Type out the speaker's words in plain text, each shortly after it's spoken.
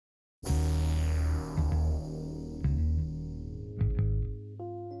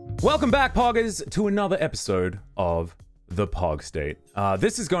Welcome back, Poggers, to another episode of the Pog State.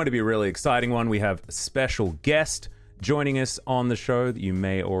 This is going to be a really exciting one. We have a special guest joining us on the show that you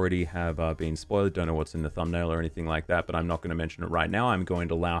may already have been spoiled. Don't know what's in the thumbnail or anything like that, but I'm not going to mention it right now. I'm going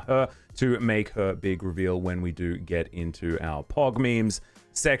to allow her to make her big reveal when we do get into our Pog memes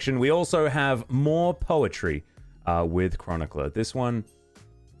section. We also have more poetry with Chronicler. This one,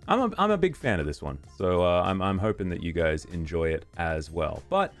 I'm a big fan of this one, so I'm hoping that you guys enjoy it as well.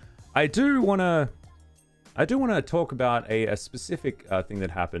 But I do want to talk about a specific thing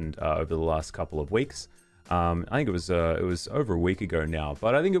that happened over the last couple of weeks. I think it was over a week ago now,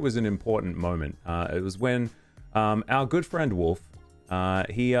 but I think it was an important moment. It was when our good friend Wolf,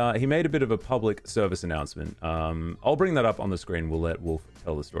 he made a bit of a public service announcement. I'll bring that up on the screen. We'll let Wolf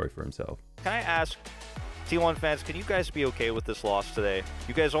tell the story for himself. Can I ask T1 fans, can you guys be okay with this loss today?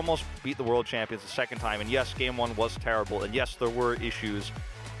 You guys almost beat the world champions the second time, and yes, game one was terrible, and yes, there were issues.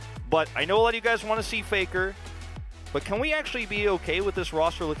 But I know a lot of you guys want to see Faker, but can we actually be okay with this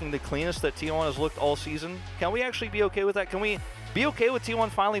roster looking the cleanest that T1 has looked all season? Can we actually be okay with that? Can we be okay with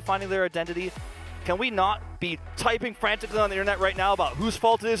T1 finally finding their identity? Can we not be typing frantically on the internet right now about whose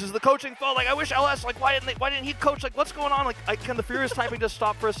fault it is? Is it the coaching fault? Like, I wish LS, like, why didn't he coach? Like, what's going on? Like, can the furious typing just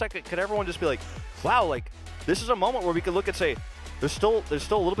stop for a second? Can everyone just be like, wow, like, this is a moment where we could look and say, there's still a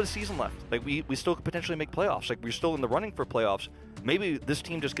little bit of season left. Like, we still could potentially make playoffs. Like, we're still in the running for playoffs. Maybe this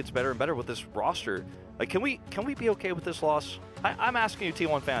team just gets better and better with this roster. Like, can we be okay with this loss? I'm asking you,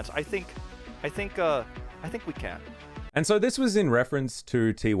 T1 fans. I think we can. And so this was in reference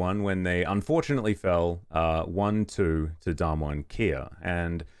to T1 when they unfortunately fell 1-2 to Damwon Kia.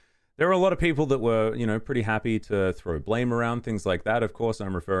 And there were a lot of people that were, pretty happy to throw blame around, things like that. Of course,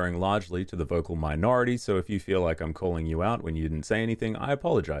 I'm referring largely to the vocal minority. So if you feel like I'm calling you out when you didn't say anything, I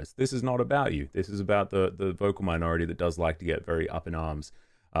apologize. This is not about you. This is about the vocal minority that does like to get very up in arms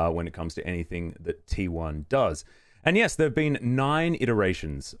when it comes to anything that T1 does. And yes, there have been 9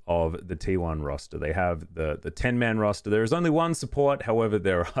 iterations of the T1 roster. They have the 10-man roster. There is only one support. However,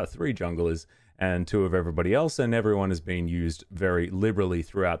 there are 3 junglers and 2 of everybody else, and everyone has been used very liberally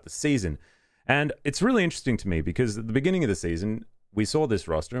throughout the season. And it's really interesting to me because at the beginning of the season, we saw this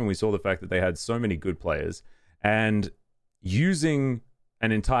roster and we saw the fact that they had so many good players, and using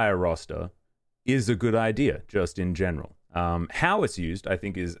an entire roster is a good idea just in general. How it's used, I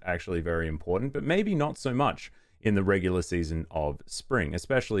think, is actually very important, but maybe not so much in the regular season of spring,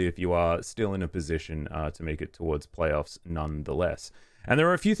 especially if you are still in a position to make it towards playoffs nonetheless. And there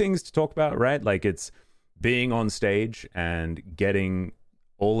are a few things to talk about, right? Like, it's being on stage and getting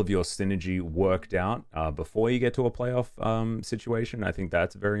all of your synergy worked out before you get to a playoff situation. I think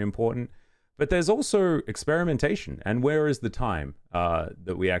that's very important. But there's also experimentation. And where is the time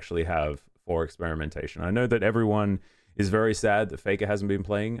that we actually have for experimentation? I know that everyone is very sad that Faker hasn't been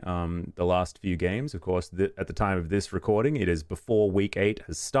playing the last few games. Of course, at the time of this recording, it is before Week 8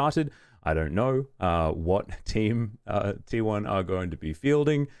 has started. I don't know what team T1 are going to be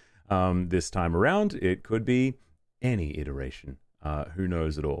fielding this time around. It could be any iteration. Who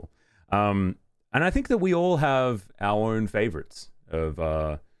knows at all? And I think that we all have our own favorites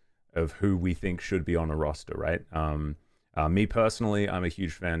of who we think should be on a roster, right? Me personally, I'm a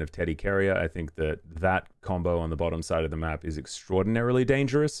huge fan of Teddy Carrier. I think that combo on the bottom side of the map is extraordinarily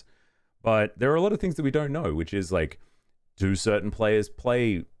dangerous. But there are a lot of things that we don't know, which is like, do certain players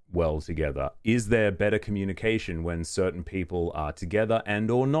play well together? Is there better communication when certain people are together and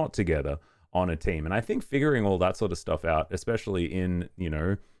or not together on a team? And I think figuring all that sort of stuff out, especially in,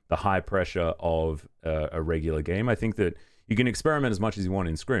 the high pressure of a regular game, I think that you can experiment as much as you want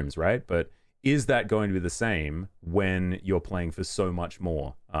in scrims, right? But is that going to be the same when you're playing for so much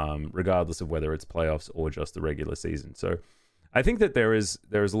more, regardless of whether it's playoffs or just the regular season? So I think that there is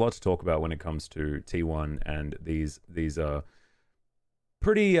a lot to talk about when it comes to T1 and these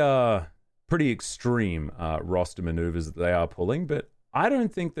pretty extreme roster maneuvers that they are pulling. But I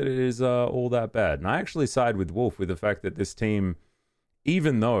don't think that it is all that bad. And I actually side with Wolf with the fact that this team,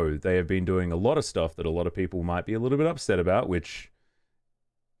 even though they have been doing a lot of stuff that a lot of people might be a little bit upset about, which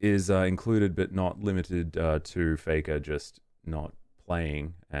is included but not limited to Faker just not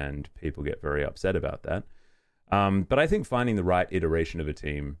playing, and people get very upset about that. But I think finding the right iteration of a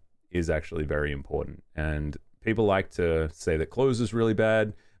team is actually very important. And people like to say that Closer's really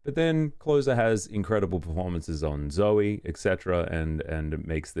bad, but then Closer has incredible performances on Zoe, etc., and it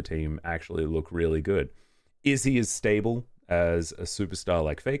makes the team actually look really good. Is he as stable as a superstar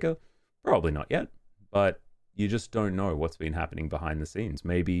like Faker? Probably not yet, but you just don't know what's been happening behind the scenes.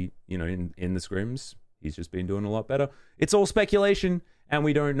 Maybe, in the scrims, he's just been doing a lot better. It's all speculation, and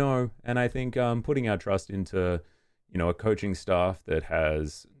we don't know. And I think putting our trust into, a coaching staff that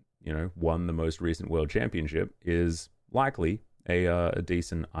has won the most recent world championship is likely a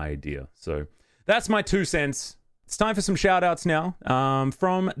decent idea. So that's my 2 cents. It's time for some shout outs now.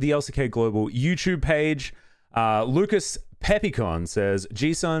 From the LCK Global YouTube page, Lucas Pepicon says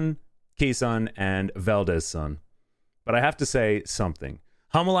G-Sun, Key-Sun, and Valdez-Sun. But I have to say something.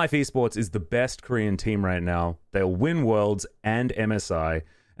 Humble Life Esports is the best Korean team right now. They'll win Worlds and MSI,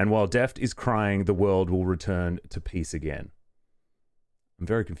 and while Deft is crying, the world will return to peace again. I'm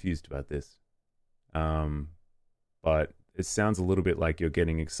very confused about this. But it sounds a little bit like you're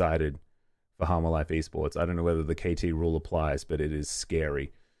getting excited for Humble Life Esports. I don't know whether the KT rule applies, but it is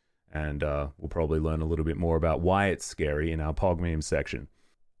scary. And we'll probably learn a little bit more about why it's scary in our POG memes section.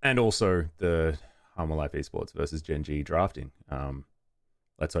 And also the Humble Life Esports versus Gen G drafting.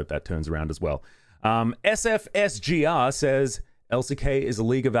 Let's hope that turns around as well. SFSGR says LCK is a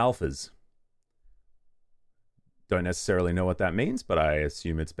league of alphas. Don't necessarily know what that means, but I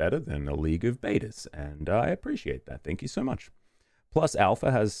assume it's better than a league of betas. And I appreciate that. Thank you so much. Plus,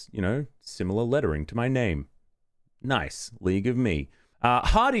 alpha has, similar lettering to my name. Nice. League of me.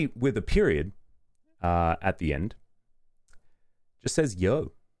 Hardy with a period at the end just says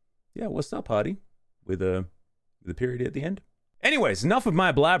yo. Yeah, what's up, Hardy? With a period at the end. Anyways, enough of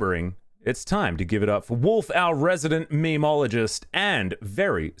my blabbering. It's time to give it up for Wolf, our resident memeologist and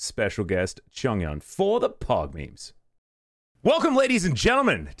very special guest, Chongyun, for the POG memes. Welcome, ladies and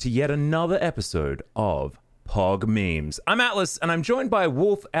gentlemen, to yet another episode of POG memes. I'm Atlas, and I'm joined by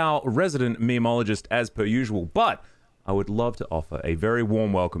Wolf, our resident memeologist, as per usual, but I would love to offer a very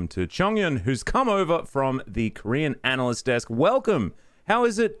warm welcome to Chongyun, who's come over from the Korean analyst desk. Welcome. How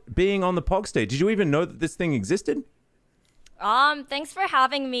is it being on the POG stage? Did you even know that this thing existed? Thanks for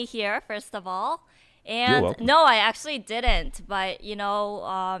having me here, first of all. And You're welcome. no, I actually didn't, but you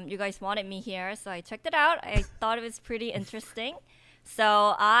guys wanted me here, so I checked it out. I thought it was pretty interesting.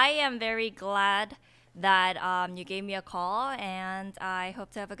 So I am very glad that you gave me a call, and I hope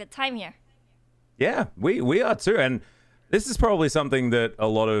to have a good time here. Yeah, we are too. And this is probably something that a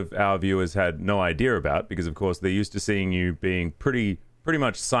lot of our viewers had no idea about, because of course they're used to seeing you being pretty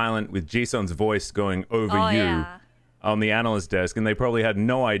much silent with Ji-Sun's voice going over you. Yeah. On the analyst desk, and they probably had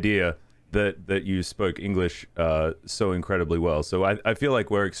no idea that you spoke English so incredibly well. So I feel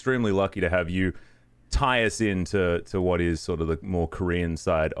like we're extremely lucky to have you tie us into what is sort of the more Korean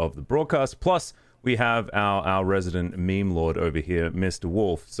side of the broadcast. Plus, we have our resident meme lord over here, Mr.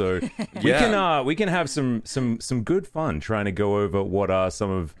 Wolf. So we can have some good fun trying to go over what are some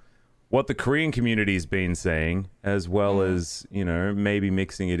of what the Korean community's been saying, as well as maybe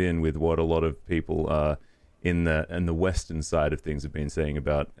mixing it in with what a lot of people in the Western side of things have been saying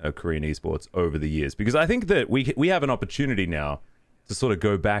about Korean esports over the years. Because I think that we have an opportunity now to sort of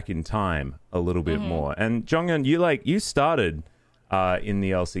go back in time a little bit more. And Jonghyun, you started in the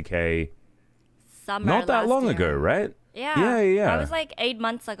LCK Summer not that last long year. ago, right? Yeah. Yeah. That was like 8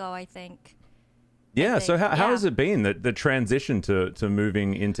 months ago, I think. Yeah, so how yeah. has it been, the transition to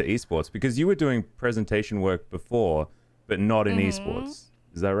moving into esports? Because you were doing presentation work before, but not in esports.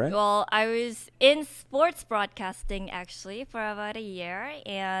 Is that right? Well, I was in sports broadcasting actually for about a year.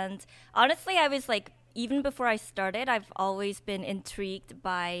 And honestly, I was like, even before I started, I've always been intrigued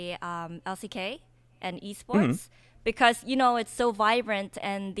by LCK and esports because, it's so vibrant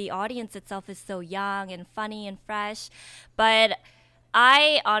and the audience itself is so young and funny and fresh. But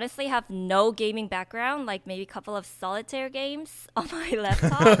I honestly have no gaming background, like maybe a couple of solitaire games on my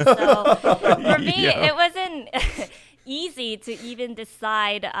laptop. So for me, it wasn't easy to even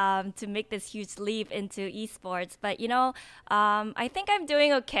decide to make this huge leap into esports. But, I think I'm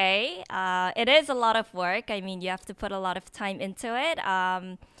doing okay. It is a lot of work. I mean, you have to put a lot of time into it.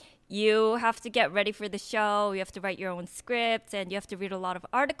 You have to get ready for the show. You have to write your own script and you have to read a lot of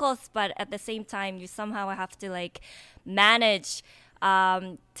articles. But at the same time, you somehow have to manage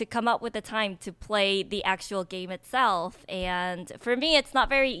to come up with the time to play the actual game itself. And for me, it's not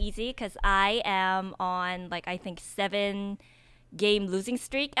very easy because I am on I think 7-game losing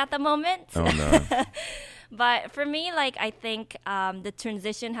streak at the moment. Oh no. But for me, I think the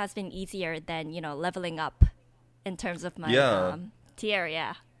transition has been easier than, leveling up in terms of my tier.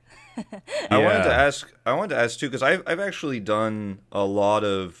 Yeah. I wanted to ask too, because I've actually done a lot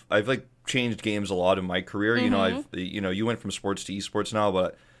of, I've changed games a lot in my career. You went from sports to esports now,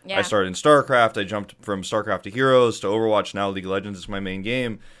 but I started in StarCraft. I jumped from StarCraft to Heroes to Overwatch. Now League of Legends is my main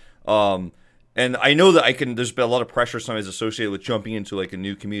game. And I know that there's been a lot of pressure sometimes associated with jumping into a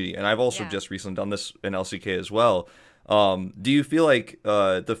new community. And I've also just recently done this in LCK as well. Do you feel like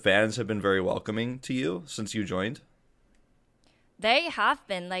the fans have been very welcoming to you since you joined? They have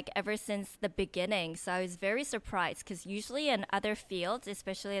been like ever since the beginning. So I was very surprised because usually in other fields,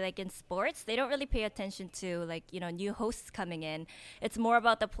 especially like in sports, they don't really pay attention to like, new hosts coming in. It's more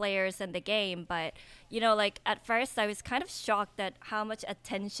about the players and the game. But, like at first I was kind of shocked at how much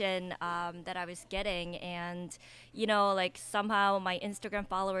attention that I was getting. And, like somehow my Instagram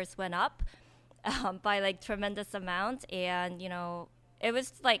followers went up by like tremendous amount. And, it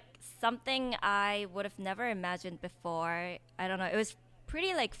was like something I would have never imagined before. I don't know. It was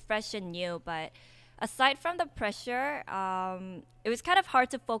pretty like fresh and new, but aside from the pressure, it was kind of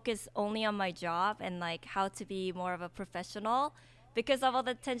hard to focus only on my job and like how to be more of a professional because of all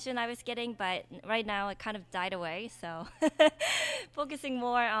the attention I was getting. But right now it kind of died away. So focusing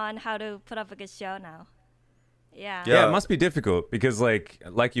more on how to put up a good show now. Yeah. Yeah, it must be difficult because like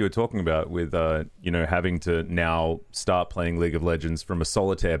you were talking about with having to now start playing League of Legends from a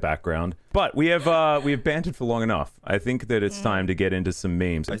solitaire background. But we have bantered for long enough. I think that it's time to get into some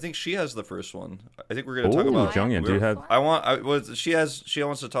memes. I think she has the first one. I think we're going to talk about Jonghyun, do you have she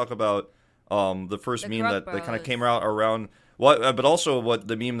wants to talk about the first meme that kind of came out around but also what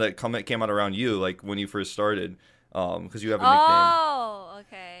the meme that came out around you like when you first started because you have a nickname. Oh,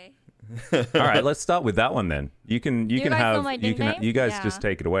 okay. All right, let's start with that one then. You guys just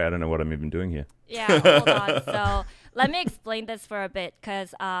take it away. I don't know what I'm even doing here. Yeah, hold on. So let me explain this for a bit because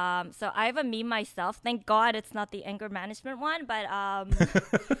so I have a meme myself. Thank God it's not the anger management one, but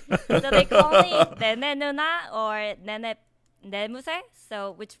so they call me Nene Nuna or Nene Nemuse,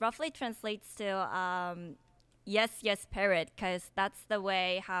 so which roughly translates to yes parrot, because that's the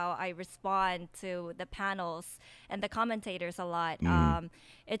way how I respond to the panels and the commentators a lot.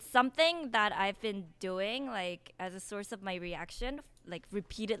 It's something that I've been doing like as a source of my reaction like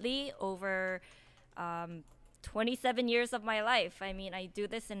repeatedly over 27 years of my life. I mean, I do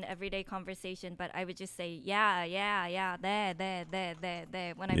this in everyday conversation, but I would just say yeah,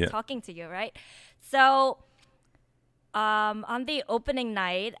 there when I'm talking to you, right? So on the opening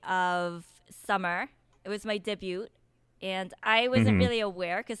night of Summer, it was my debut, and I wasn't really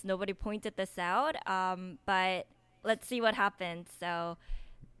aware because nobody pointed this out. But let's see what happened. So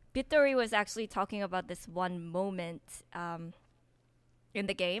Bittori was actually talking about this one moment in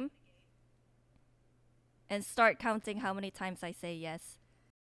the game. And start counting how many times I say yes.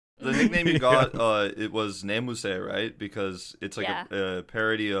 The nickname you got, it was Nemuse, right? Because it's like a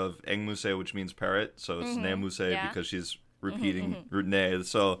parody of Engmuse, which means parrot. So it's Nemuse because she's repeating ne.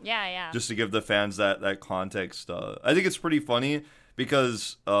 So just to give the fans that context, I think it's pretty funny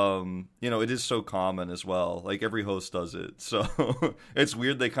because it is so common as well. Like every host does it, so it's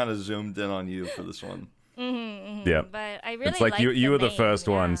weird they kind of zoomed in on you for this one. Yeah, but I really it's like you were the first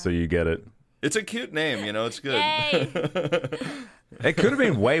one, so you get it. It's a cute name, it's good. It could have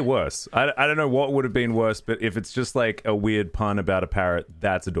been way worse. I don't know what would have been worse, but if it's just like a weird pun about a parrot,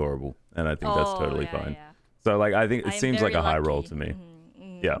 that's adorable, and I think that's totally fine. Yeah. So like I think it seems like a high lucky. roll to me.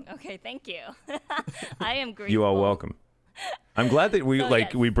 Yeah. Okay, thank you. I am grateful. You are welcome. I'm glad that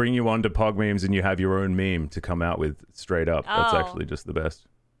we bring you on to POG memes and you have your own meme to come out with straight up. That's actually just the best.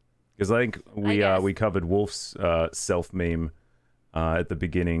 Because I think we covered Wolf's self meme at the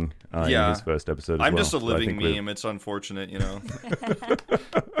begining in his first episode as I'm well. just a living meme. It's unfortunate,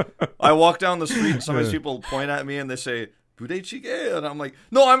 I walk down the street and sometimes people point at me and they say, Budechige, and I'm like,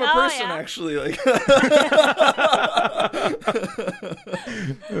 no, I'm a person actually. Like,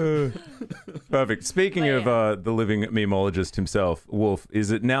 perfect. Speaking of the living memologist himself, Wolf, is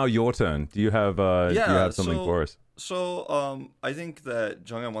it now your turn? Do you have something for us? So I think that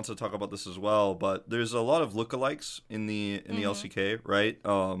Jonghyun wants to talk about this as well, but there's a lot of lookalikes in the LCK, right?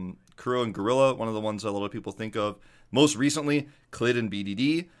 Kuro and Gorilla, one of the ones that a lot of people think of. Most recently, Clid and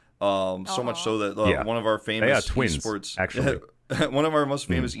BDD. So much so that one of our famous esports, actually. One of our most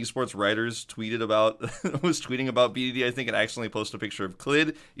famous esports writers was tweeting about BDD, I think, and accidentally posted a picture of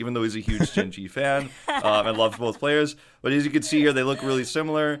Clid, even though he's a huge Gen.G fan and loves both players. But as you can see here, they look really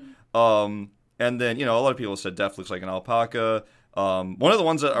similar. And then, a lot of people said Def looks like an alpaca. One of the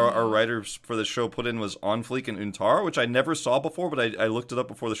ones that our writers for the show put in was On Fleek and Untar, which I never saw before, but I looked it up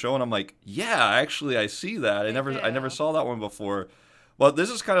before the show, and I'm like, yeah, actually, I see that. I never saw that one before. Well, this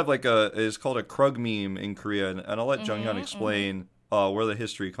is kind of like it's called a Krug meme in Korea, and I'll let Jonghyun explain where the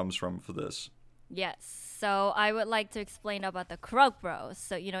history comes from for this. Yes. So I would like to explain about the Krug Bros.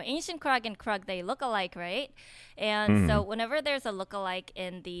 So, Ancient Krug and Krug, they look alike, right? And so whenever there's a lookalike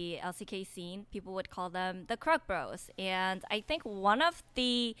in the LCK scene, people would call them the Krug Bros. And I think one of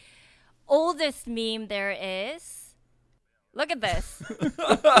the oldest meme there is, look at this.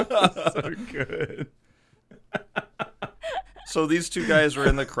 So good. So these two guys were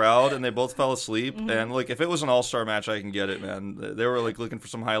in the crowd and they both fell asleep. And like, if it was an all-star match, I can get it, man. They were like looking for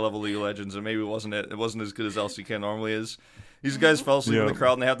some high-level League of Legends, and maybe it wasn't as good as LCK normally is. These guys fell asleep in the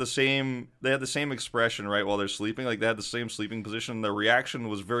crowd, and they had the same expression right while they're sleeping. Like, they had the same sleeping position. Their reaction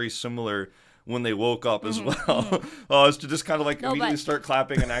was very similar when they woke up as well. Is to just kind of like immediately start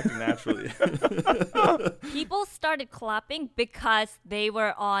clapping and acting naturally. People started clapping because they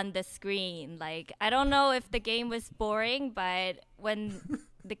were on the screen. Like, I don't know if the game was boring, but when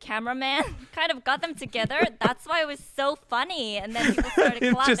the cameraman kind of got them together, that's why it was so funny. And then people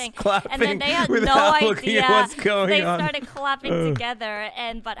started clapping. And then they had no idea what's going on. They started clapping together.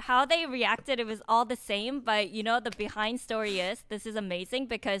 But how they reacted, it was all the same. But you know, the behind story is, this is amazing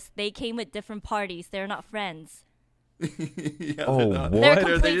because they came with different parties. They're not friends. Yeah, what?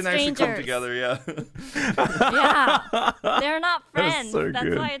 They're they didn't strangers. actually come together, yeah. Yeah, they're not friends. So That's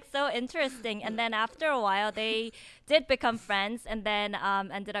good. why it's so interesting. And then after a while, they did become friends, and then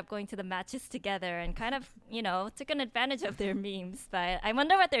ended up going to the matches together, and kind of, you know, took an advantage of their memes. But I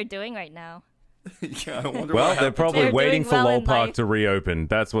wonder what they're doing right now. Yeah, I wonder Well, what they're happened. probably They're waiting doing for well LOL in Park life. to reopen.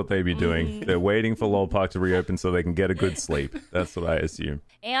 That's what they'd be doing. They're waiting for LOL Park to reopen so they can get a good sleep. That's what I assume.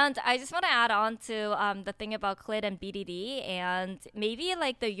 And I just want to add on to the thing about CLID and BDD, and maybe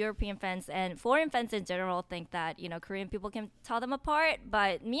like the European fans and foreign fans in general think that, you know, Korean people can tell them apart.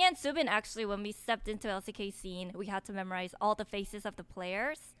 But me and Subin, actually, when we stepped into LCK scene, we had to memorize all the faces of the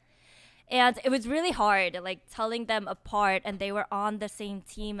players. And it was really hard, like, telling them apart, and they were on the same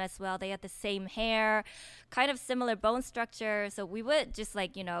team as well. They had the same hair, kind of similar bone structure. So we would just,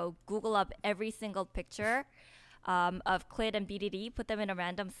 like, you know, Google up every single picture of CLID and BDD, put them in a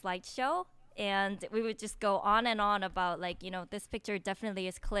random slideshow, and we would just go on and on about, like, you know, this picture definitely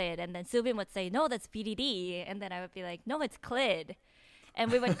is CLID. And then Subin would say, no, that's BDD. And then I would be like, no, it's CLID.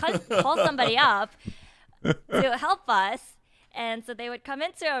 And we would call somebody up to help us. And so they would come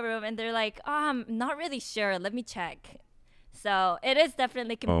into a room and they're like, oh, I'm not really sure. Let me check. So it is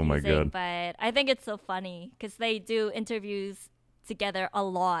definitely confusing, Oh my God. but I think it's so funny because they do interviews together a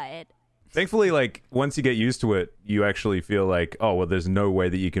lot. Thankfully, like, once you get used to it, you actually feel like, oh, well, there's no way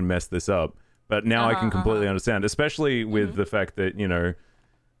that you can mess this up. But now I can completely understand, especially with the fact that, you know,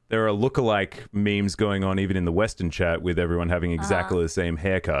 there are lookalike memes going on even in the Western chat with everyone having exactly the same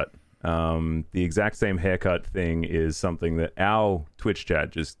haircut. The exact same haircut thing is something that our Twitch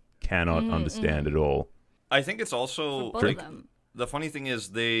chat just cannot understand at all. I think it's also For both of them. the funny thing is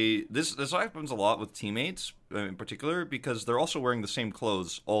this happens a lot with teammates in particular because they're also wearing the same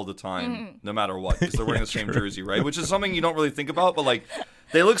clothes all the time, no matter what, because they're wearing the same jersey, right? Which is something you don't really think about, but like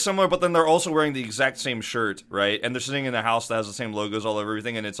they look similar, but then they're also wearing the exact same shirt, right? And they're sitting in a house that has the same logos all over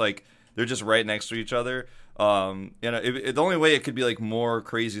everything, and it's like they're just right next to each other. You know, the only way it could be like more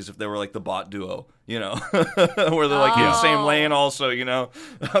crazy is if they were like the bot duo, you know, where they're like in the same lane also, you know.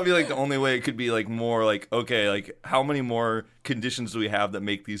 That'd be like the only way it could be like more like, okay, like how many more conditions do we have that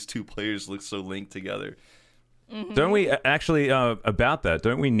make these two players look so linked together? Don't we actually, about that,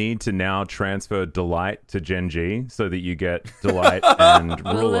 don't we need to now transfer Delight to Gen G so that you get Delight and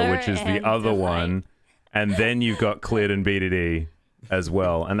Ruler, which is the and other Delight. one, and then you've got CLID and BDD as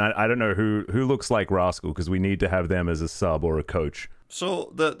well. And I don't know who looks like Rascal, because we need to have them as a sub or a coach.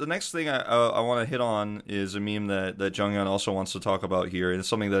 So the next thing I want to hit on is a meme that Junghyun also wants to talk about here, and it's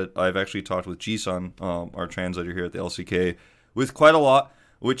something that I've actually talked with Jisun, our translator here at the LCK, with quite a lot,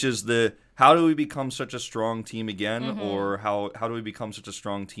 which is the how do we become such a strong team again, or how do we become such a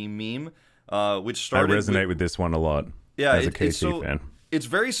strong team meme, which started. I resonate with this one a lot. Yeah, as a KT fan. It's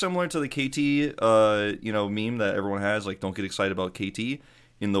very similar to the KT, meme that everyone has, like don't get excited about KT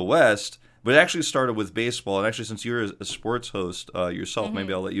in the West. But it actually started with baseball, and actually, since you're a sports host yourself,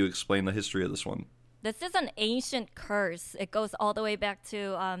 maybe I'll let you explain the history of this one. This is an ancient curse. It goes all the way back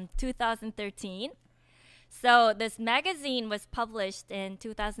to 2013. So this magazine was published in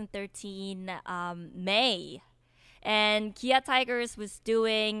 2013 May. And Kia Tigers was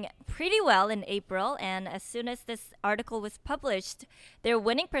doing pretty well in April. And as soon as this article was published, their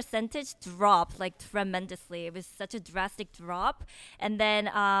winning percentage dropped like tremendously. It was such a drastic drop. And then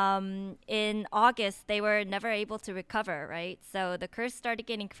in August, they were never able to recover, right? So the curse started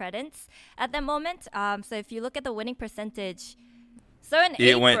getting credits at that moment. So if you look at the winning percentage, so in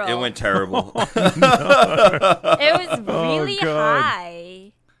April, it went terrible. it was really God.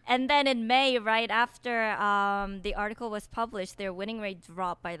 high. And then in May, right after the article was published, their winning rate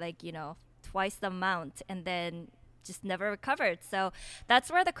dropped by twice the amount, and then just never recovered. So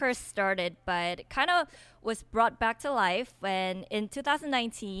that's where the curse started, but it kind of was brought back to life when in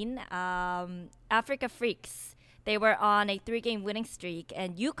 2019, Africa Freaks, they were on a 3-game winning streak,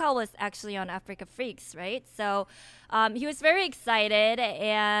 and Yukal was actually on Africa Freaks, right? So he was very excited,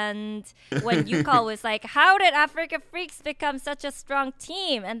 and when Yukal was like, how did Africa Freaks become such a strong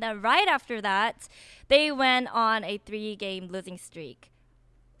team? And then right after that, they went on a 3-game losing streak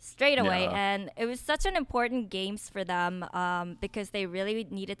straight away. Yeah. And it was such an important games for them because they really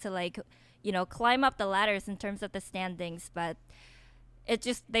needed to, like, you know, climb up the ladders in terms of the standings, but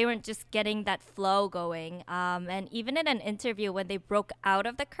they weren't just getting that flow going. And even in an interview when they broke out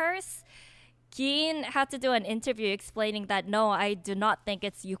of the curse, Keen had to do an interview explaining that, no, I do not think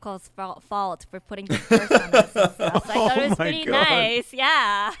it's Yukal's fault for putting the curse on us and stuff. So I thought it was pretty nice.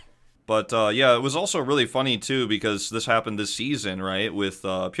 Yeah. But it was also really funny too, because this happened this season, right, with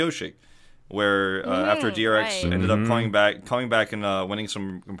POG, where after DRX ended up coming back and winning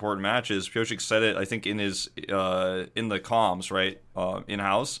some important matches, POG said it, I think, in his in the comms, right, in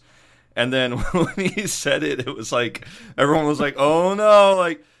house, and then when he said it, it was like everyone was like, "Oh no!"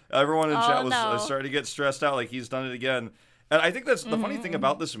 Like everyone in chat was starting to get stressed out, like he's done it again. And I think that's the funny thing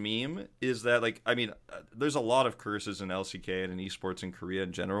about this meme is that, like, I mean, there's a lot of curses in LCK and in esports in Korea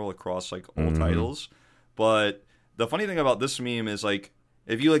in general across like all titles, but the funny thing about this meme is, like,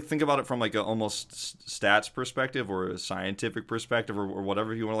 if you like think about it from like a almost stats perspective or a scientific perspective or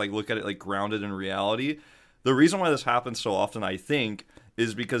whatever, if you want to like look at it like grounded in reality, the reason why this happens so often, I think,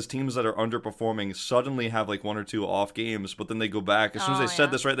 is because teams that are underperforming suddenly have like 1 or 2 off games, but then they go back as soon as they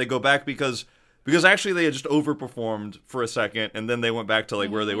said this, right? They go back because actually they had just overperformed for a second and then they went back to like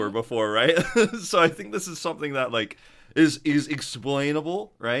where they were before, right? So I think this is something that like is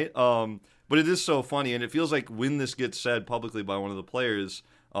explainable, right? But it is so funny, and it feels like when this gets said publicly by one of the players,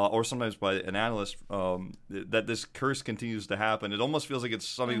 or sometimes by an analyst, that this curse continues to happen, it almost feels like it's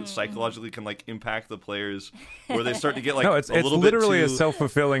something that psychologically can like impact the players, where they start to get like no, it's literally a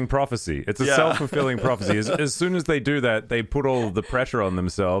self-fulfilling prophecy. It's a self-fulfilling prophecy. As soon as they do that, they put all of the pressure on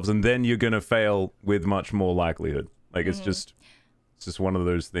themselves, and then you're going to fail with much more likelihood. Like it's just one of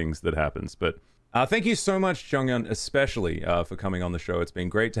those things that happens. But thank you so much, Jonghyun, especially for coming on the show. It's been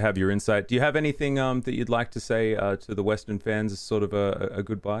great to have your insight. Do you have anything that you'd like to say to the Western fans as sort of a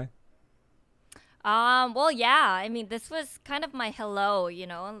goodbye? Well, yeah. I mean, this was kind of my hello, you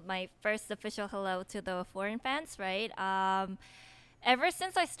know, my first official hello to the foreign fans, right? Ever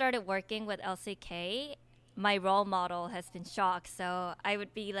since I started working with LCK, my role model has been Shock. So I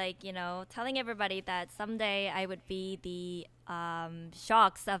would be like, you know, telling everybody that someday I would be the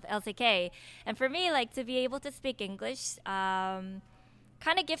Shocks of LCK. And for me, like, to be able to speak English kind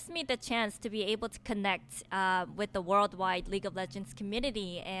of gives me the chance to be able to connect with the worldwide League of Legends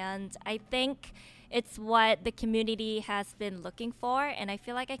community. And I think it's what the community has been looking for. And I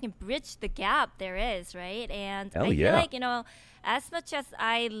feel like I can bridge the gap there is, right? And I feel like, you know, as much as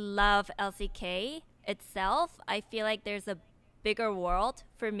I love LCK itself, I feel like there's a bigger world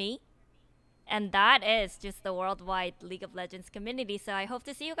for me, and that is just the worldwide League of Legends community. So I hope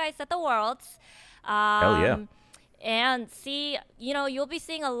to see you guys at the Worlds. Hell yeah. And see, you know, you'll be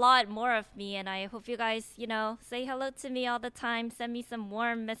seeing a lot more of me, and I hope you guys, you know, say hello to me all the time, send me some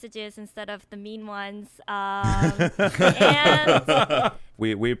warm messages instead of the mean ones. And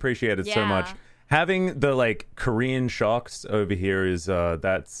we appreciate it so much. Having the like Korean Shocks over here is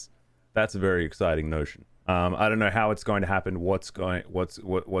that's a very exciting notion. I don't know how it's going to happen, what's going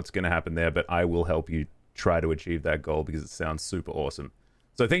to happen there, but I will help you try to achieve that goal because it sounds super awesome.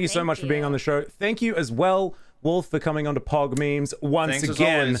 So thank you so much for being on the show. Thank you as well, Wolf, for coming on to POG Memes once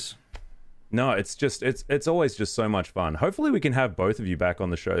again. No, it's always just so much fun. Hopefully we can have both of you back on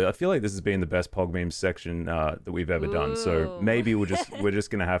the show. I feel like this has been the best POG Memes section that we've ever done. So maybe we're just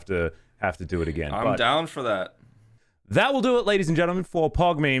gonna have to do it again. I'm down for that. That will do it, ladies and gentlemen, for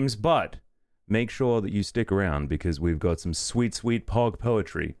POG Memes, but make sure that you stick around because we've got some sweet, sweet POG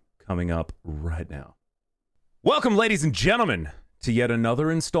poetry coming up right now. Welcome, ladies and gentlemen, to yet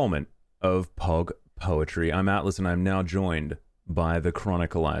another installment of POG Poetry. I'm Atlas, and I'm now joined by the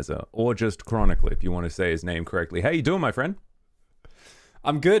Chronicleizer, or just Chronicle, if you want to say his name correctly. How you doing, my friend?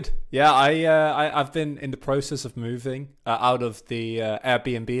 I'm good. Yeah, I've been in the process of moving out of the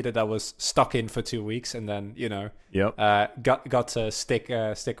Airbnb that I was stuck in for 2 weeks, and then got to stick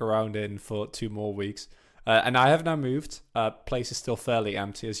around in for 2 more weeks. And I have now moved. Place is still fairly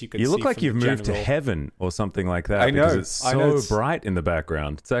empty, as you can see. You look like you've moved to general... heaven or something like that. I know. Because it's so bright in the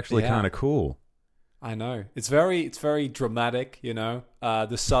background. It's actually kind of cool. I know. It's very dramatic. You know,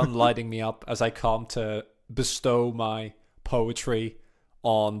 the sun lighting me up as I come to bestow my poetry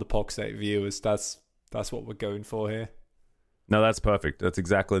on the POG State viewers. That's what we're going for here. No, that's perfect. That's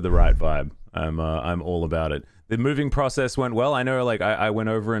exactly the right vibe. I'm all about it. The moving process went well. I know, like I went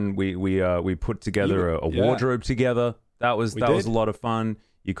over and we put together a wardrobe together. That was a lot of fun.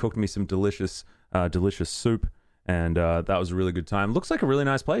 You cooked me some delicious soup, and that was a really good time. Looks like a really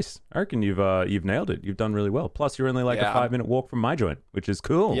nice place. I reckon you've nailed it. You've done really well. Plus, you're only like a 5-minute walk from my joint, which is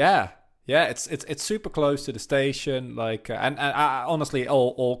cool. Yeah. Yeah, it's super close to the station. Like, and I, honestly,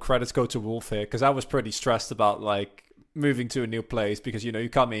 all credits go to Wolf here, because I was pretty stressed about like moving to a new place, because you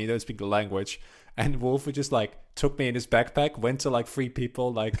come in, you don't speak the language, and Wolf would just like took me in his backpack, went to like 3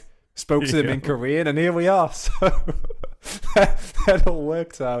 people, like spoke to them in Korean, and here we are. So that all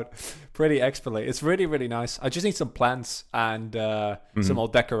worked out pretty expertly. It's really, really nice. I just need some plants and some more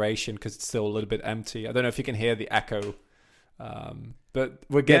decoration, because it's still a little bit empty. I don't know if you can hear the echo. But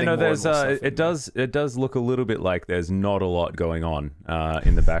we're getting more there's and more stuff it does look a little bit like there's not a lot going on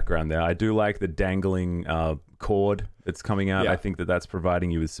in the background there. I do like the dangling cord that's coming out. I think that's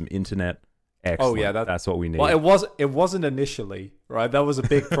providing you with some internet. Excellent. Oh yeah, that's what we need. Well, it wasn't initially, right? That was a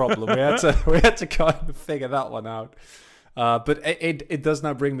big problem. we had to kind of figure that one out. But it does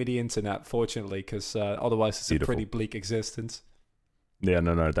now bring me the internet, fortunately, because otherwise it's a pretty bleak existence. Yeah,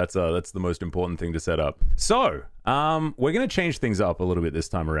 no, that's the most important thing to set up. So, we're going to change things up a little bit this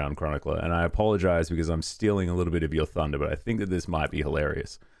time around, Chronicler, and I apologize because I'm stealing a little bit of your thunder, but I think that this might be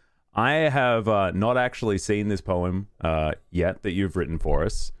hilarious. I have not actually seen this poem yet that you've written for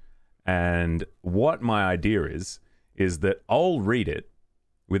us, and what my idea is that I'll read it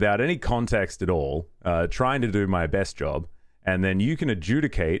without any context at all, trying to do my best job, and then you can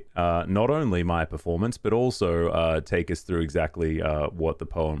adjudicate not only my performance, but also take us through exactly what the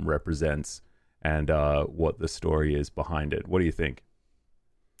poem represents and what the story is behind it. What do you think?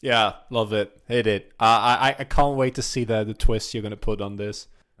 Yeah, love it. Hit it. I can't wait to see the twist you're going to put on this.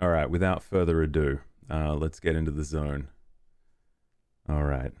 All right, without further ado, let's get into the zone. All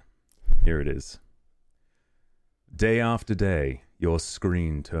right, here it is. Day after day, your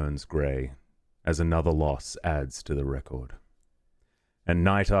screen turns grey as another loss adds to the record. And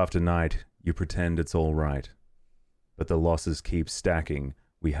night after night, you pretend it's all right. But the losses keep stacking,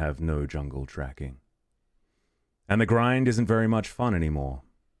 we have no jungle tracking. And the grind isn't very much fun anymore.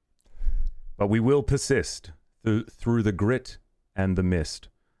 But we will persist through the grit and the mist.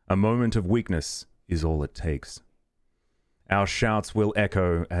 A moment of weakness is all it takes. Our shouts will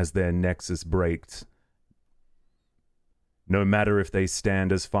echo as their nexus breaks, no matter if they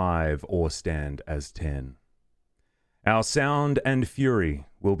stand as 5 or stand as 10. Our sound and fury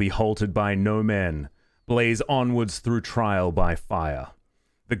will be halted by no men, blaze onwards through trial by fire.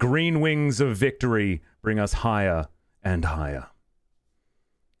 The green wings of victory bring us higher and higher.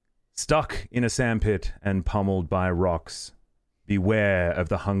 Stuck in a sandpit and pummeled by rocks, beware of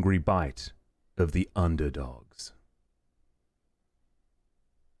the hungry bite of the underdogs.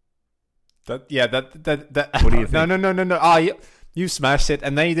 That. What do you think? No. You smashed it,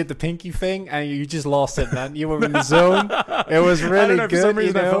 and then you did the pinky thing, and you just lost it, man. You were in the zone. It was really I don't know, good. For some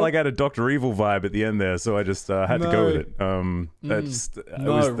reason, I felt like I had a Dr. Evil vibe at the end there, so I just had to go with it.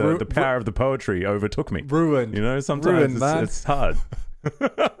 The power of the poetry overtook me. Ruined. Sometimes it's hard.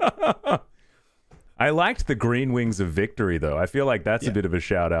 I liked the green wings of victory, though. I feel like that's a bit of a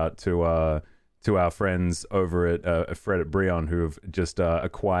shout out to our friends over at Fred at Brion, who have just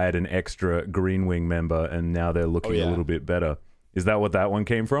acquired an extra green wing member, and now they're looking a little bit better. Is that what that one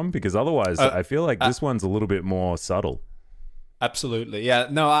came from? Because otherwise, I feel like this one's a little bit more subtle. Absolutely. Yeah.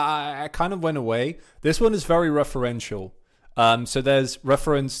 No, I kind of went away. This one is very referential. So there's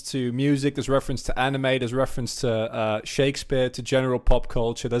reference to music, there's reference to anime, there's reference to Shakespeare, to general pop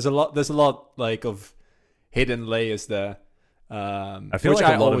culture. There's a lot like of hidden layers there. I feel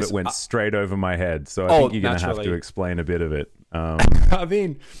like a lot of it went straight over my head, so I think you're going to have to explain a bit of it. I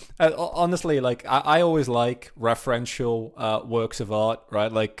mean, honestly, like I always like referential works of art,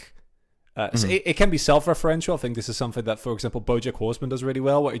 right? Like, so it can be self-referential. I think this is something that, for example, BoJack Horseman does really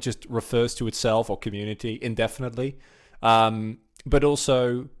well, where it just refers to itself or community indefinitely. But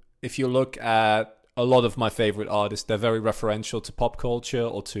also, if you look at a lot of my favorite artists, they're very referential to pop culture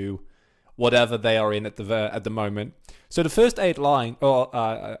or to whatever they are in at the moment. So the first 9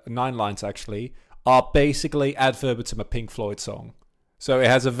 lines actually are basically ad verbatim a Pink Floyd song. So it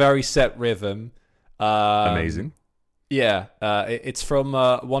has a very set rhythm. Amazing. Yeah, it's from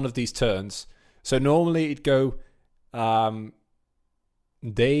one of these turns. So normally it'd go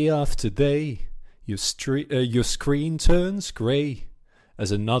day after day, your screen turns grey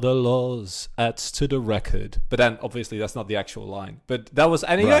as another loss adds to the record. But then obviously that's not the actual line. But that was,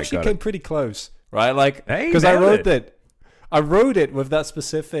 and it actually came pretty close, right? Like, because I wrote it with that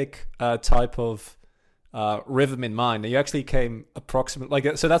specific type of rhythm in mind, and you actually came approximately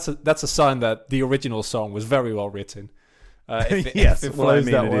like so. That's a sign that the original song was very well written. Yes, if it well, I flows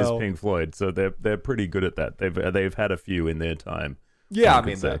mean, that it is well. Pink Floyd, so they're pretty good at that. They've had a few in their time. Yeah, I could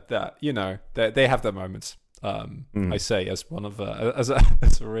mean say. that you know they have their moments. I say as one of as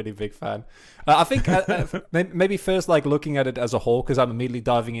a really big fan. I think maybe first like looking at it as a whole, because I'm immediately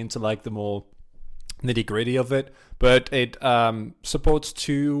diving into like the more nitty gritty of it, but it supports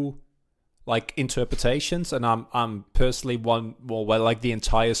two like interpretations, and I'm personally one more where like the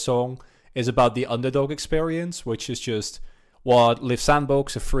entire song is about the underdog experience, which is just what Liv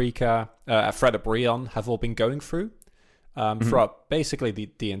Sandbox, Afrika, Fred Brion have all been going through throughout basically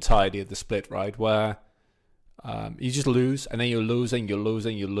the entirety of the split, right? Where you just lose, and then you lose, and you lose,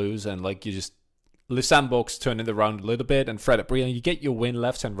 and you lose, and like you just Liv Sandbox turning it around a little bit, and Fred Brion, you get your win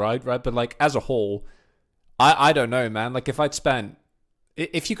left and right? But like as a whole, I don't know, man. Like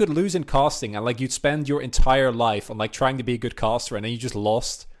if you could lose in casting and like you'd spend your entire life on like trying to be a good caster, and then you just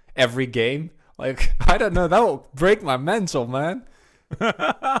lost every game, like I don't know, that will break my mental, man.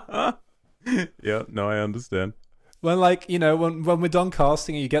 Yeah, no, I understand. When like, you know, when we're done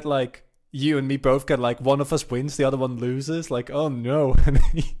casting and you get like you and me both get like one of us wins, the other one loses, like oh no, and then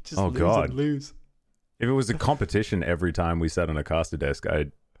you just lose. If it was a competition every time we sat on a caster desk,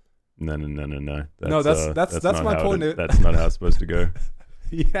 I'd no. That's my point. That's not how it's supposed to go.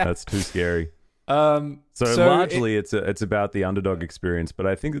 Yeah, that's too scary. So largely it's about the underdog experience, but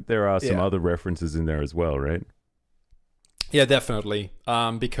I think that there are some other references in there as well, right? Yeah, definitely.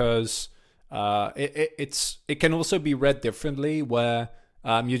 Because it can also be read differently, where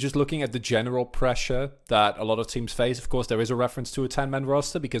you're just looking at the general pressure that a lot of teams face. Of course, there is a reference to a 10-man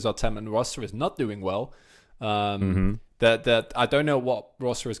roster because our 10-man roster is not doing well. That I don't know what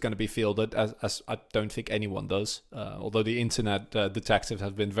roster is going to be fielded, as I don't think anyone does. Although the internet detectives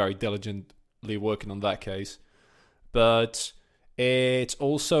have been very diligently working on that case, but it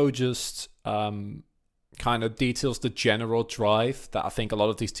also just kind of details the general drive that I think a lot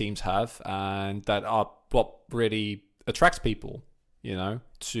of these teams have, and that are what really attracts people, you know,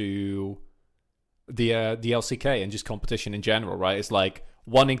 to the LCK and just competition in general, right? It's like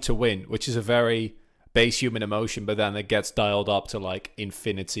wanting to win, which is a very base human emotion, but then it gets dialed up to like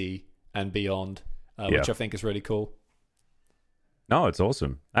infinity and beyond, which I think is really cool. No, it's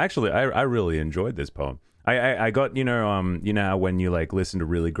awesome. Actually, I really enjoyed this poem. I got, you know how when you like listen to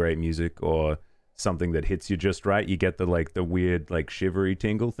really great music or something that hits you just right, you get the weird like shivery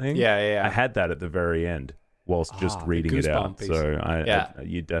tingle thing. Yeah. I had that at the very end whilst just reading it out. So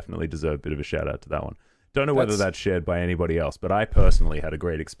you definitely deserve a bit of a shout out to that one. Don't know whether that's shared by anybody else, but I personally had a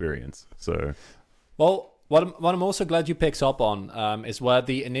great experience. So, well, what I'm also glad you picked up on is where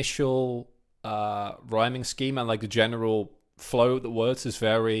the initial rhyming scheme and like the general flow of the words is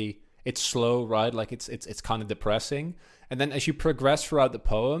it's slow, right? Like it's kind of depressing. And then as you progress throughout the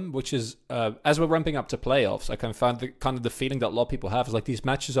poem, which is as we're ramping up to playoffs, I can find the feeling that a lot of people have is like these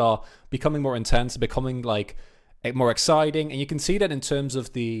matches are becoming more intense, becoming like more exciting, and you can see that in terms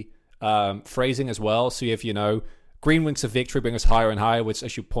of the phrasing as well. So you have, you know, green wings of victory bring us higher and higher, which,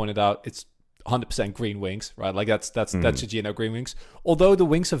 as you pointed out, it's 100% green wings, right? Like that's you know, green wings. Although the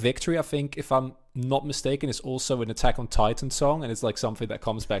wings of victory, I think, if I'm not mistaken, is also an Attack on Titan song, and it's like something that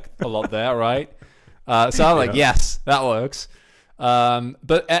comes back a lot there, right? So I'm like, yes, that works.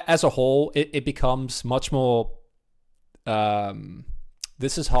 But as a whole, it becomes much more.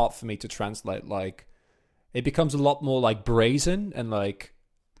 This is hard for me to translate. Like, it becomes a lot more like brazen and like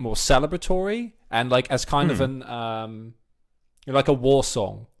more celebratory, and like as kind of an like a war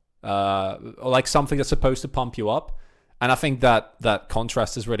song, or like something that's supposed to pump you up. And I think that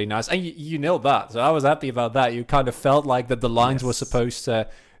contrast is really nice. And you nailed that. So I was happy about that. You kind of felt like that the lines were supposed to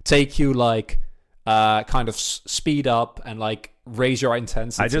take you like kind of speed up and like raise your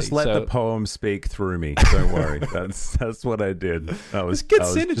intensity. I just let the poem speak through me. Don't worry. That's what I did. I was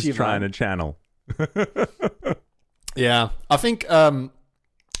synergy, just trying to channel. Yeah. I think in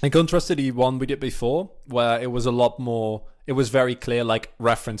contrast to the one we did before, where it was a lot more, it was very clear, like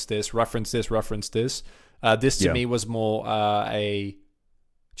reference this, reference this, reference this. This to me was more kind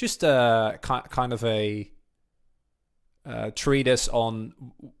of a treatise on,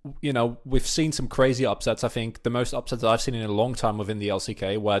 you know, we've seen some crazy upsets. I think the most upsets that I've seen in a long time within the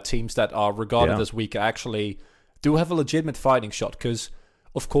LCK, where teams that are regarded as weak actually do have a legitimate fighting shot. Because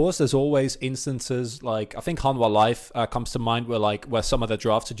of course there's always instances like, I think Hanwha Life comes to mind, where some of their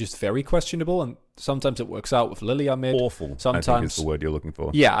drafts are just very questionable, and sometimes it works out with Lilia mid. Awful. Sometimes, I think is the word you're looking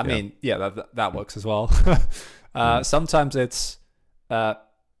for. Yeah, I mean, that works as well. Sometimes it's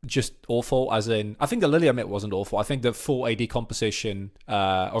just awful, as in, I think the Lilia mid wasn't awful. I think the full AD composition,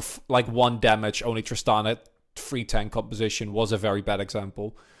 of like 1 damage, only Tristana, 3 tank composition was a very bad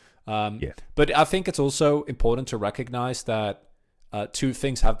example. But I think it's also important to recognize that 2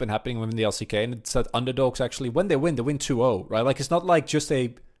 things have been happening within the LCK, and it's that underdogs actually, when they win 2-0, right? Like, it's not like just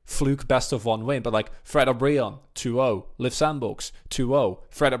a fluke best of 1 win, but like Fred O'Brien 2-0, Liv Sandbox 2-0,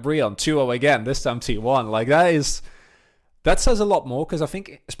 Fred O'Brien 2-0 again, this time T1. Like, that says a lot more, because I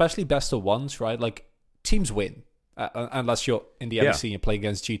think especially best of ones, right? Like, teams win unless you're in the LEC and you play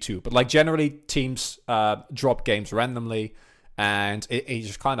against G2. But like, generally teams drop games randomly, and it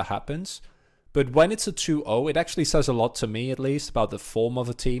just kind of happens. But when it's a 2-0, it actually says a lot to me, at least, about the form of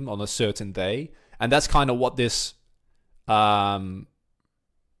a team on a certain day. And that's kind of what this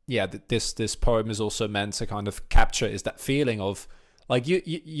this poem is also meant to kind of capture, is that feeling of like,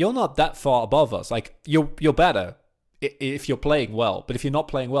 you're not that far above us. Like, you're better if you're playing well, but if you're not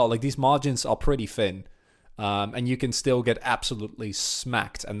playing well, like, these margins are pretty thin, and you can still get absolutely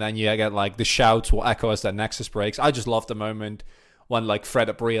smacked. And then you get like the shouts will echo as that Nexus breaks. I just love the moment when like Fred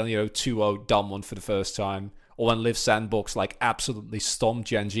O'Brien, 2-0 dumb one for the first time, or when Liv Sandbox like absolutely stomped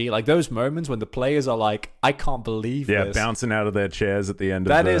Gen G. Like, those moments when the players are like, I can't believe this. Bouncing out of their chairs at the end of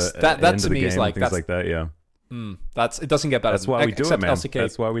that to me is like, things like that. It doesn't get better. That's why we do it, man. LCK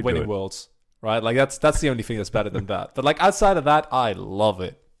that's why we winning do it. Worlds, right? Like, that's the only thing that's better than that. But like, outside of that, I love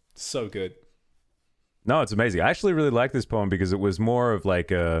it. So good. No, it's amazing. I actually really like this poem because it was more of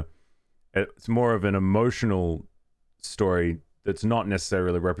like it's more of an emotional story that's not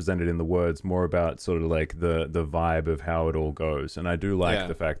necessarily represented in the words, more about sort of like the vibe of how it all goes. And I do like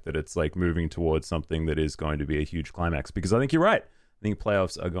the fact that it's like moving towards something that is going to be a huge climax, because I think you're right. I think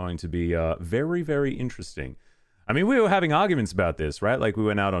playoffs are going to be very, very interesting. I mean, we were having arguments about this, right? Like, we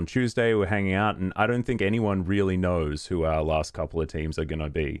went out on Tuesday, we were hanging out, and I don't think anyone really knows who our last couple of teams are going to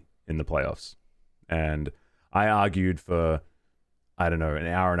be in the playoffs. And I argued for, I don't know, an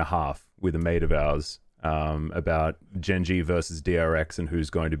hour and a half with a mate of ours about Gen G versus DRX and who's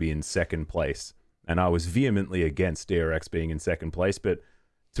going to be in second place. And I was vehemently against DRX being in second place, but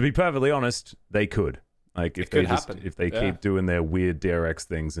to be perfectly honest, they could. Like, if they keep doing their weird DRX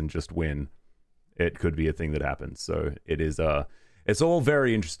things and just win, it could be a thing that happens. So it is it's all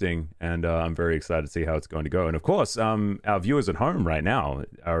very interesting, and I'm very excited to see how it's going to go. And of course, our viewers at home right now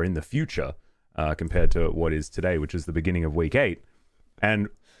are in the future compared to what is today, which is the beginning of week 8. And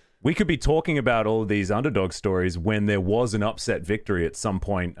we could be talking about all of these underdog stories when there was an upset victory at some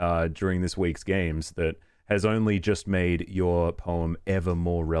point during this week's games that has only just made your poem ever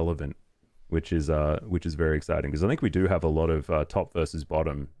more relevant, which is very exciting, because I think we do have a lot of top versus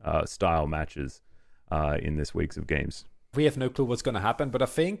bottom style matches in this week's of games. We have no clue what's going to happen, but I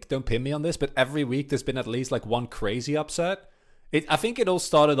think, don't pin me on this, but every week there's been at least like one crazy upset. I think it all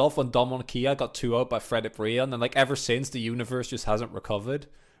started off when Damwon Kia got 2-0 by Fred O'Brien, and like ever since, the universe just hasn't recovered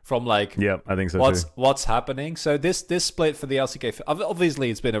from like I think so what's happening. So this split for the LCK,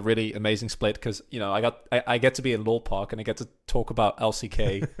 obviously it's been a really amazing split, because I get to be in Lore Park and I get to talk about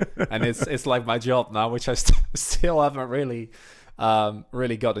LCK and it's like my job now, which I still haven't really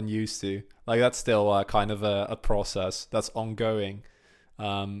gotten used to. Like, that's still kind of a process that's ongoing,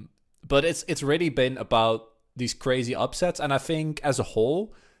 but it's really been about these crazy upsets. And I think as a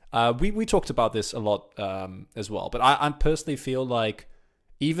whole, we talked about this a lot as well, but I personally feel like,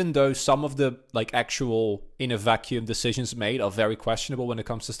 even though some of the like actual in a vacuum decisions made are very questionable when it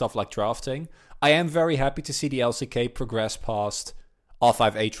comes to stuff like drafting, I am very happy to see the LCK progress past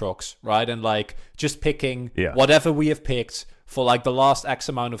R5 Aatrox, right? And like just picking whatever we have picked for like the last X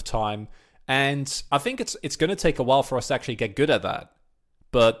amount of time. And I think it's going to take a while for us to actually get good at that.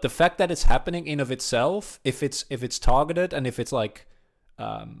 But the fact that it's happening in of itself, if it's targeted and if it's like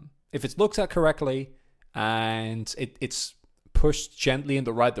if it's looked at correctly and it's pushed gently in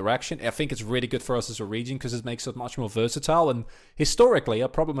the right direction, I think it's really good for us as a region, because it makes us much more versatile. And historically, our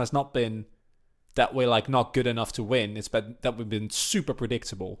problem has not been that we're like not good enough to win. It's been that we've been super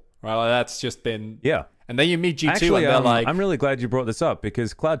predictable, right? Like, that's just been And then you meet G2 Actually, and they're like, I'm really glad you brought this up,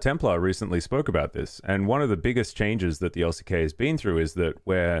 because Cloud Templar recently spoke about this, and one of the biggest changes that the LCK has been through is that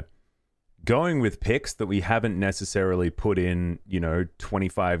we're going with picks that we haven't necessarily put in,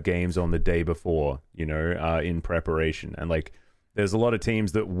 25 games on the day before, in preparation. And like, there's a lot of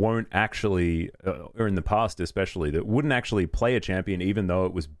teams that won't actually, or in the past especially, that wouldn't actually play a champion even though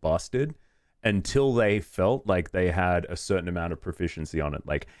it was busted until they felt like they had a certain amount of proficiency on it.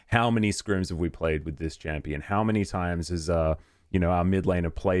 Like, how many scrims have we played with this champion? How many times has, our mid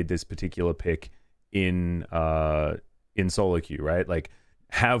laner played this particular pick in solo queue, right? Like,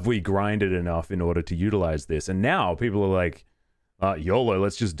 have we grinded enough in order to utilize this? And now people are like, YOLO,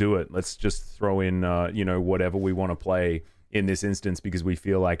 let's just do it. Let's just throw in, whatever we want to play in this instance because we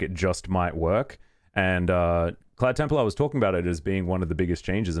feel like it just might work. And Cloud Templar was talking about it as being one of the biggest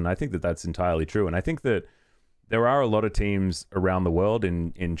changes, and I think that that's entirely true. And I think that there are a lot of teams around the world,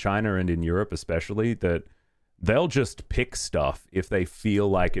 in China and in Europe especially, that they'll just pick stuff if they feel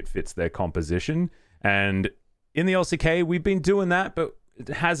like it fits their composition. And in the LCK, we've been doing that, but it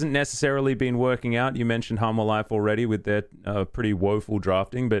hasn't necessarily been working out. You mentioned Humble Life already with their pretty woeful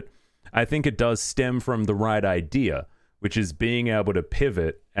drafting, but I think it does stem from the right idea, which is being able to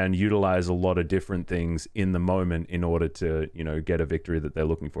pivot and utilize a lot of different things in the moment in order to, get a victory that they're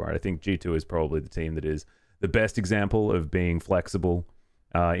looking for. I think G2 is probably the team that is the best example of being flexible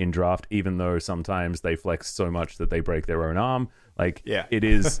in draft, even though sometimes they flex so much that they break their own arm. It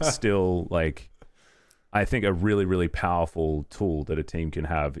is still I think a really, really powerful tool that a team can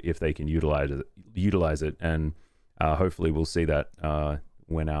have if they can utilize it. And hopefully we'll see that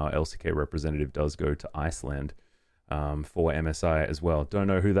when our LCK representative does go to Iceland for MSI as well. Don't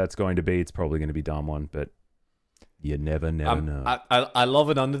know who that's going to be. It's probably going to be Damwon, but you never know. I love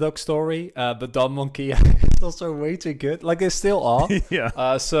an underdog story, but Damwon Kia is also way too good. They still are.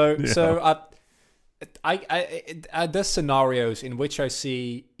 Yeah. There's scenarios in which I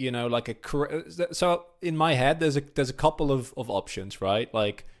see, so in my head, there's a couple of options, right?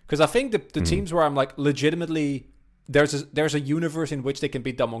 Because I think the teams where I'm legitimately, there's a universe in which they can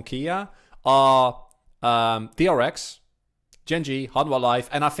beat Damwon Kia are DRX, Gen.G, Hanwha Life,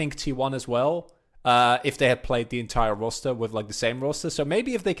 and I think T1 as well. If they had played the entire roster with the same roster, so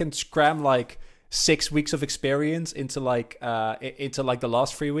maybe if they can scram 6 weeks of experience into the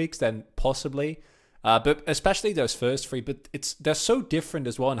last 3 weeks, then possibly. But especially those first 3, but they're so different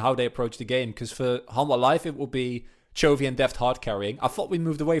as well in how they approach the game. Because for Hanwha Life, it will be Chovy and Deft hard carrying. I thought we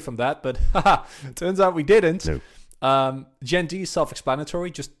moved away from that, but turns out we didn't. No. Gen.G is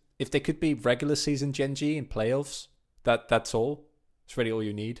self-explanatory. Just if they could be regular season Gen.G in playoffs, that's all. It's really all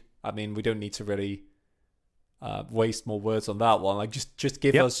you need. I mean, we don't need to really waste more words on that one. Just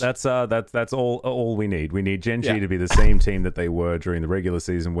give us. That's all we need. We need Gen.G to be the same team that they were during the regular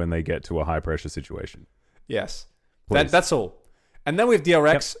season when they get to a high pressure situation. Yes, that's all. And then we have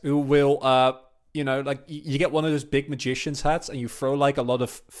DRX, who will, you get one of those big magician's hats, and you throw a lot of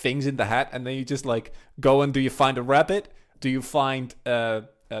things in the hat, and then you just go and do you find a rabbit? Do you find a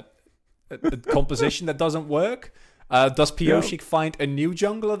composition that doesn't work? Does POG find a new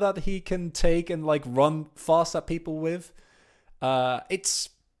jungler that he can take and run fast at people with? It's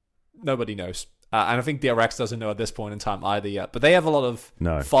nobody knows, and I think DRX doesn't know at this point in time either yet. But they have a lot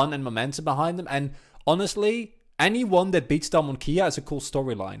of fun and momentum behind them. And honestly, anyone that beats Damwon Kia is a cool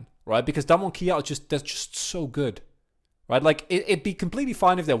storyline, right? Because Damwon Kia they're just so good, right? It'd be completely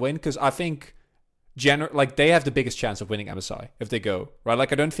fine if they win, because I think they have the biggest chance of winning MSI if they go, right?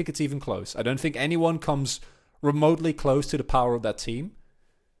 I don't think it's even close. I don't think anyone comes remotely close to the power of that team,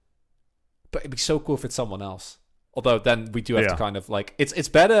 but it'd be so cool if it's someone else. Although then we do have to kind of it's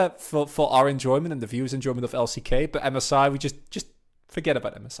better for our enjoyment and the viewers' enjoyment of LCK, but MSI, we just forget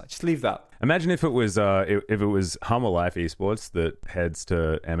about MSI. Just leave that. Imagine if it was Humble Life Esports that heads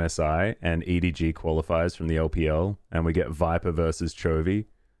to MSI and EDG qualifies from the LPL, and we get Viper versus Chovy.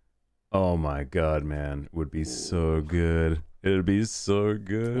 Oh my god, man, it would be so good. It would be so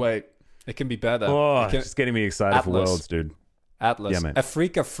good. Wait. It can be better. Oh, it's getting me excited for Worlds, dude. Atlas. Yeah, man.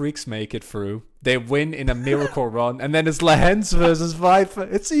 Afrika Freaks make it through. They win in a miracle run, and then it's Lehens versus Viper.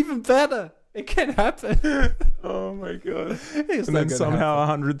 It's even better. It can happen. Oh my god. And then somehow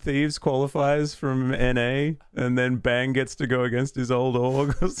 100 Thieves qualifies from NA, and then Bang gets to go against his old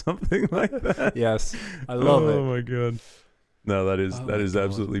org or something like that. Yes. I love it. Oh my god. No, that is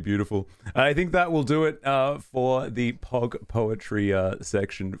absolutely beautiful. I think that will do it for the POG Poetry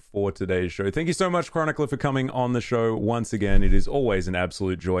section for today's show. Thank you so much, Chronicler, for coming on the show once again. It is always an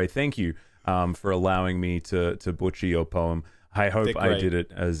absolute joy. Thank you for allowing me to butcher your poem. I hope I did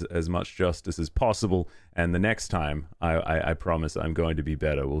it as much justice as possible. And the next time, I promise I'm going to be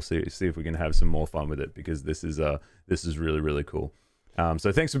better. We'll see if we can have some more fun with it, because this is really, really cool.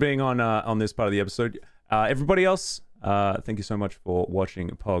 So thanks for being on this part of the episode. Everybody else, thank you so much for watching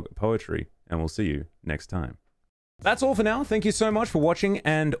POG Poetry, and we'll see you next time. That's all for now. Thank you so much for watching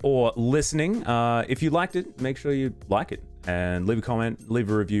and or listening. If you liked it, make sure you like it and leave a comment, leave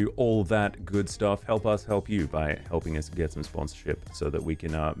a review, all that good stuff. Help us help you by helping us get some sponsorship so that we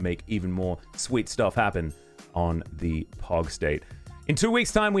can make even more sweet stuff happen on the POG state. In 2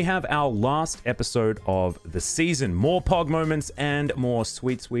 weeks' time, we have our last episode of the season. More POG moments and more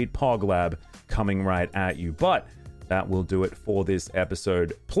sweet, sweet POG lab coming right at you. But that will do it for this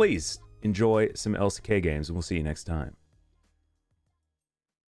episode. Please enjoy some LCK games, and we'll see you next time.